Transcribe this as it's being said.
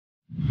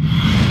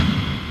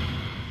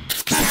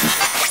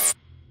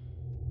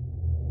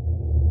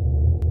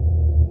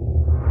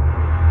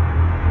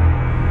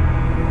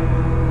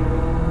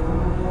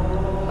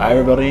Hi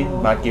everybody,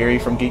 Matt Geary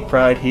from Geek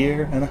Pride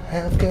here, and I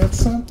have got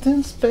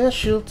something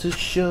special to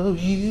show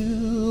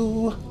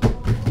you.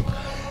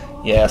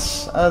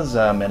 Yes, as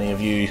many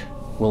of you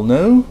will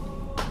know,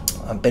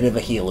 I'm a bit of a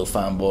Halo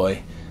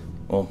fanboy.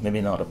 Well,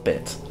 maybe not a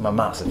bit, I'm a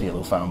massive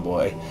Halo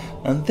fanboy.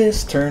 And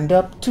this turned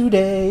up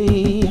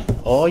today.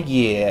 Oh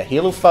yeah,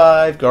 Halo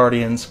 5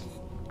 Guardians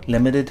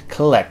Limited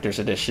Collector's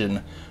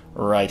Edition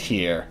right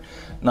here.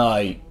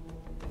 Now,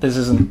 this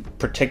isn't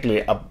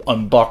particularly an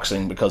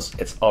unboxing because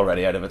it's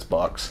already out of its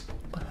box.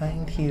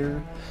 Behind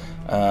here,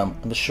 I'm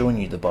just showing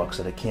you the box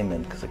that it came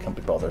in because I can't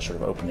be bothered sort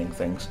of opening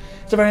things.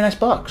 It's a very nice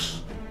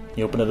box.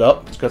 You open it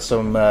up, it's got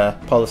some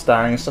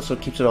polystyrene and stuff, so it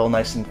keeps it all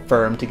nice and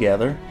firm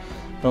together.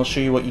 And I'll show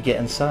you what you get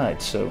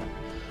inside. So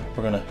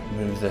we're gonna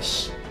move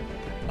this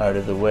out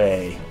of the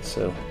way.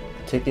 So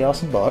take the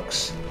awesome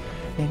box.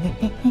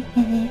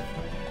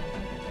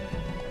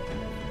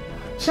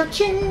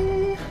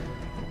 Cha-ching!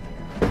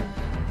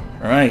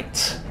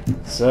 Right,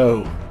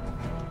 so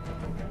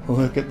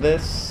look at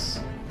this.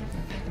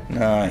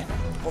 Now,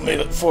 we'll move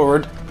it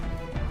forward.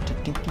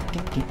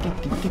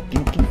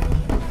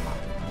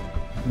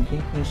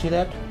 Okay, you see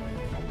that?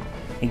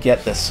 You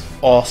get this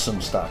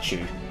awesome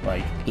statue,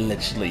 like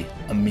literally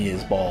a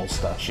amazeballs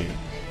statue.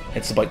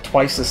 It's about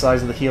twice the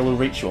size of the Halo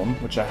Reach one,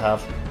 which I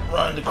have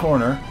round the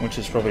corner, which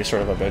is probably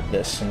sort of about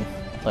this and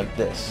like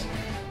this.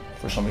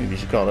 For some of you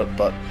who got it,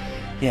 but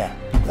yeah,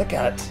 look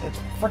at it. It's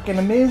freaking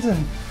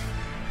amazing.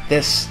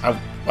 This,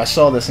 I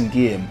saw this in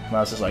game, and I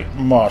was just like,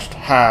 must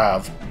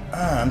have.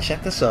 And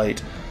check this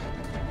out.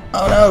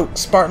 Oh no,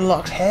 Spartan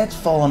Locke's head's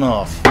fallen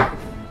off.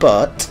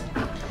 But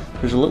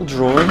there's a little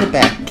drawer in the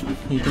back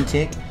you can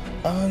take.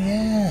 Oh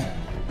yeah,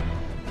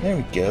 there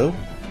we go.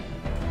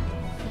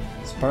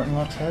 Spartan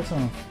Locke's head's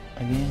on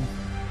again.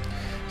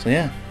 So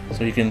yeah,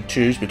 so you can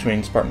choose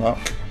between Spartan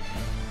Locke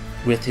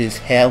with his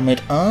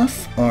helmet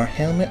off or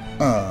helmet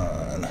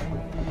on.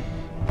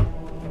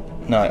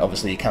 Now,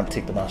 obviously, you can't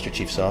take the Master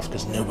Chiefs off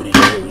because nobody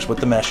knows what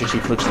the Master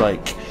Chief looks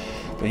like.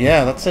 But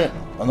yeah, that's it.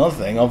 Another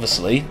thing,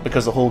 obviously,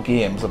 because the whole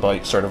game's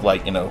about sort of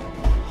like, you know,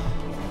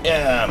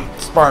 yeah,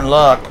 Spartan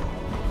Locke,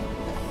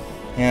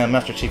 yeah,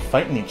 Master Chief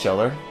fighting each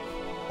other,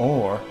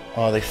 or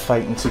are they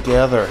fighting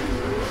together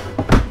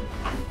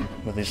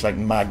with these like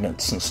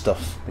magnets and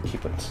stuff to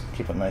keep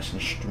it nice and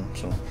strong.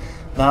 So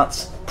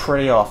that's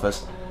pretty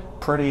office,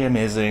 pretty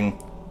amazing,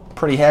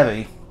 pretty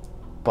heavy,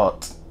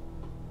 but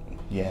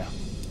yeah.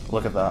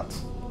 Look at that.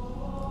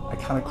 I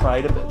kind of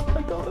cried a bit.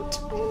 I got it.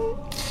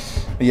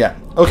 But yeah.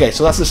 Okay,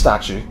 so that's the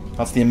statue.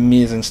 That's the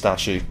amazing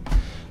statue,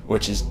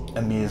 which is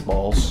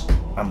amazeballs.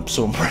 I'm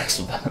so impressed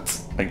with that.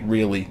 Like,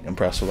 really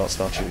impressed with that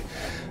statue.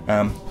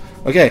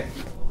 Okay.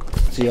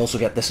 So you also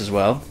get this as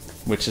well,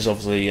 which is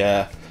obviously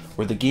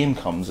where the game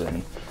comes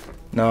in.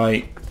 Now,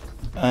 you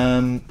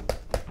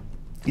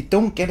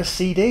don't get a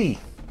CD,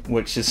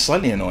 which is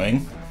slightly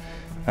annoying.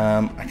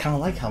 I kind of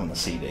like having a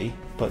CD.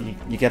 But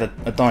you get a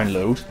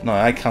download. Now,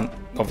 I can't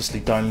obviously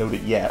download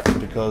it yet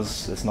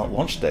because it's not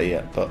launch day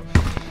yet, but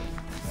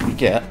you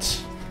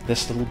get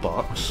this little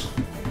box. So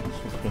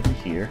we'll put it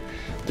here.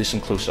 Do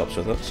some close-ups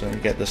with it. So you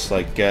get this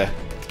like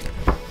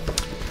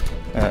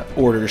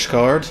orders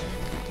card.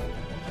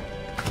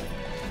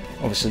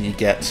 Obviously, you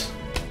get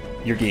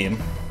your game,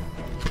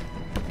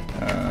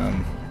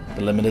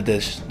 the limited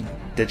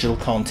digital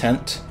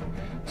content.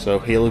 So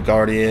Halo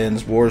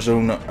Guardians,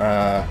 Warzone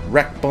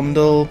Rec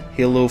Bundle,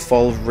 Halo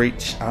Fall of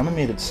Reach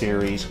Animated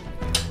Series.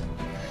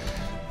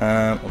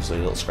 Obviously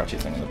a little scratchy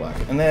thing in the back.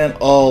 And then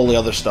all the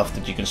other stuff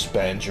that you can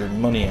spend your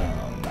money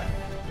on.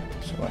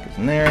 So that gets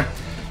in there.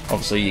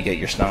 Obviously you get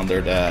your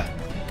standard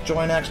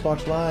Join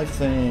Xbox Live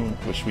thing,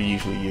 which we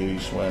usually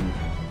use when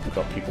we've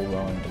got people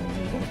around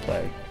and we want to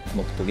play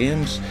multiple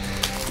games.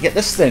 You get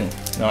this thing.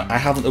 Now, I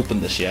haven't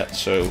opened this yet,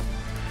 so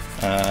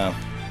I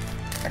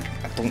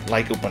don't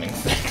like opening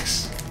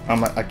things.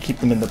 I keep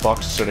them in the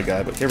box sort of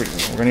guy, but here we go.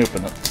 We're going to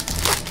open it.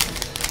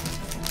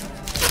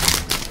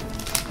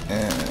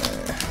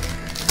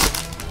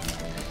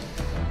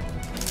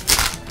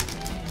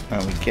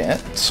 And we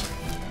get...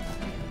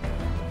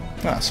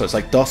 so it's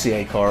like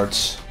dossier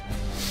cards.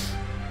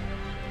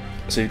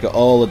 So you've got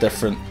all the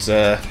different...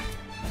 you've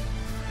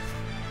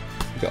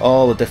got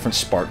all the different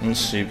Spartans.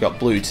 So you've got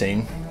Blue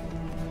Team.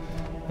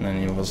 And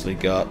then you've obviously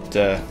got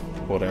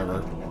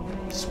whatever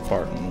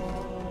Spartan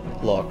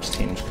Locke's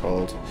team's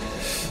called.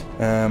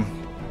 But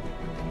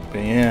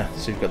yeah,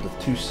 so you've got the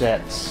two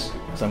sets.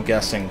 So I'm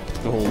guessing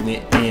the whole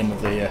aim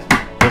of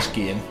this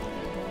game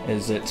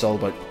is it's all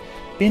about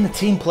being a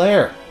team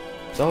player.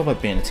 It's all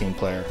about being a team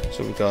player.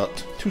 So we've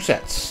got two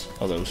sets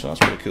of those, so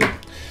that's pretty cool.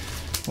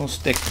 We'll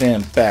stick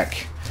them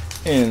back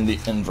in the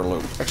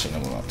envelope. Actually, no,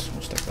 we'll not.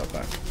 We'll stick that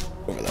back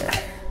over there.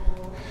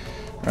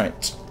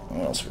 Right,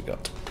 what else we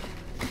got?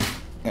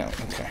 Yeah,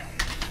 okay.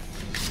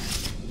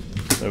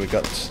 So we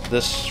got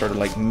this sort of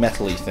like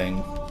metal-y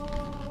thing.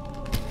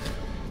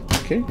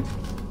 Okay.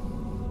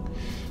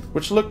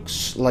 Which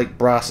looks like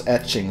brass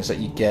etchings that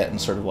you get in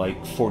sort of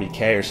like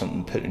 40k or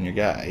something put in your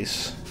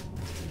guys.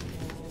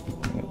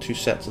 I've got two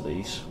sets of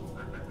these.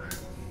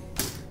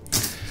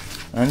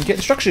 And get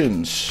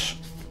instructions.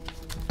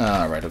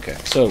 Ah, right, okay.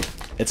 So,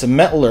 it's a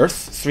Metal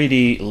Earth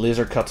 3D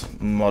laser cut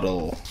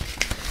model.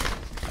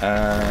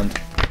 And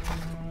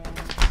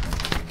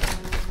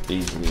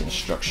these are the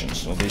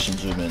instructions. I'll do some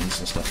zoom ins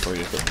and stuff for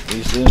you, but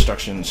these are the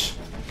instructions.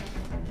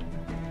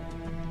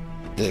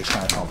 It's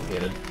kind of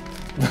complicated.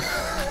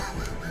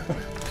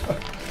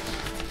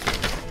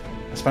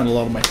 I spend a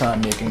lot of my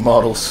time making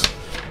models.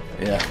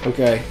 Yeah,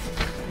 okay.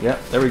 Yeah,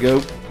 there we go.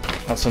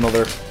 That's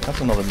another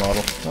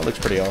model. That looks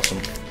pretty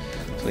awesome.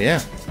 So yeah.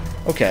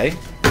 Okay.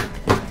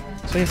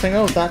 So you think,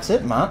 oh, that's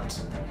it, Matt.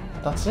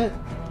 That's it.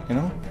 You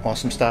know,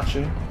 awesome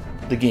statue.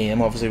 The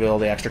game, obviously, with all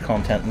the extra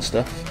content and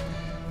stuff.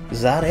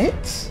 Is that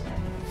it?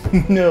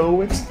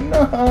 No, it's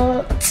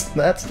not.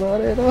 That's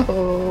not it at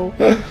all.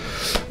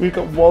 We've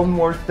got one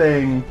more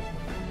thing.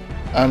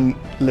 And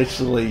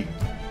literally,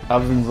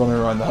 I've been running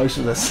around the house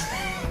with this.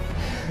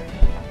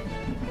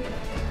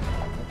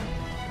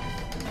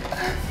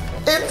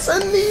 It's a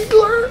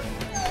needler!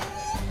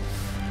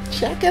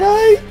 Check it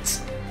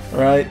out!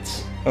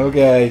 Right,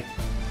 okay.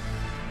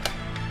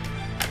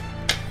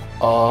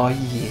 Oh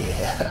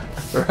yeah.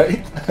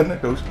 Right, and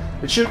it goes,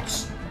 it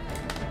shoots.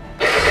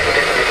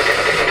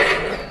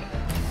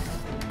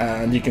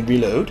 And you can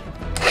reload.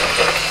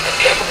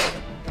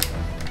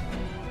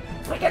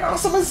 Freaking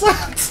awesome is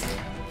that?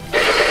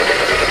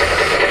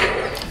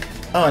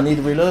 Oh, I need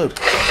to reload.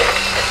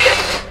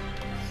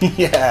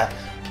 Yeah,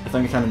 I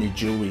think I kind of need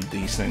dual wield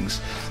these things.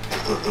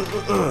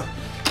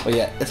 But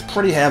yeah, it's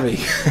pretty heavy.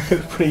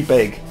 It's pretty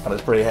big, and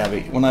it's pretty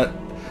heavy. When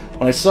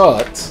I saw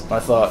it, I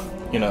thought,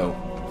 you know,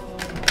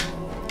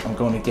 I'm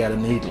going to get a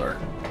needler.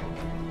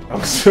 I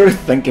was sort of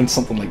thinking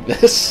something like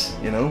this,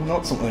 you know,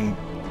 not something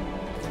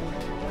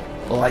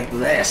like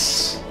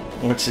this,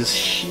 which is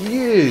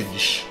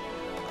huge,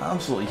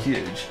 absolutely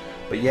huge.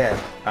 But yeah,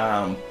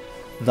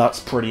 that's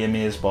pretty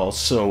amazeballs.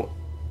 So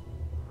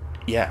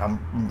yeah,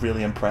 I'm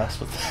really impressed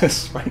with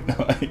this right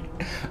now.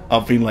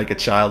 I've been like a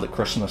child at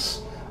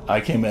Christmas. I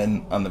came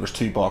in and there was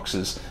 2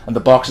 boxes, and the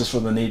boxes for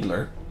the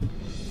needler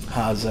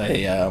has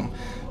a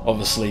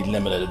obviously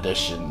limited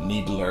edition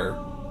needler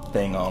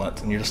thing on it,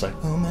 and you're just like,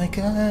 oh my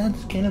god,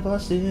 it's kind of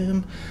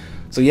awesome.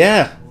 So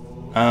yeah,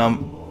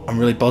 I'm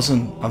really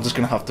buzzing. I'm just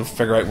gonna have to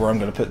figure out where I'm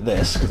gonna put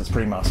this because it's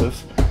pretty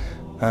massive,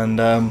 and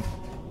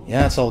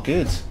yeah, it's all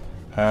good.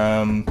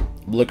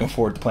 Looking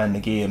forward to playing the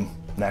game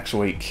next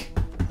week.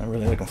 I'm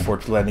really looking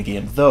forward to playing the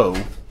game, though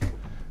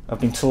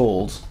I've been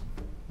told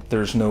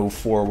there's no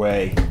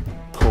 4-way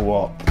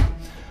co-op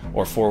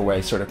or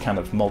 4-way sort of kind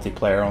of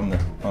multiplayer on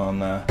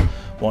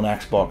one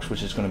Xbox,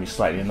 which is going to be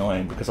slightly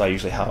annoying because I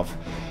usually have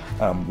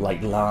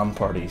like LAN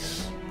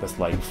parties with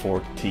like 4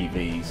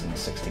 TVs and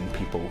 16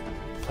 people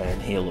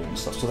playing Halo and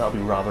stuff, so that'll be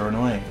rather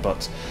annoying.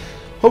 But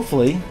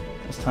hopefully,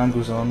 as time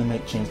goes on, they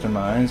might change their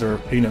minds, or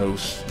who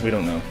knows? We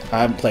don't know. I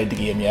haven't played the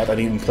game yet. I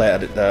didn't even play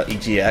it at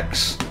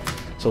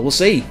EGX, so we'll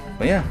see.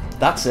 But yeah,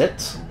 that's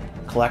it.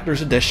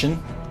 Collector's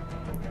edition.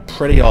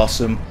 Pretty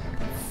awesome.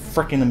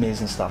 Freaking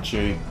amazing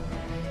statue.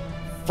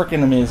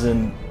 Freaking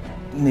amazing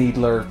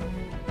needler.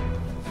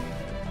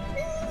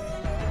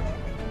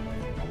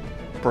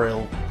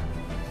 Brill.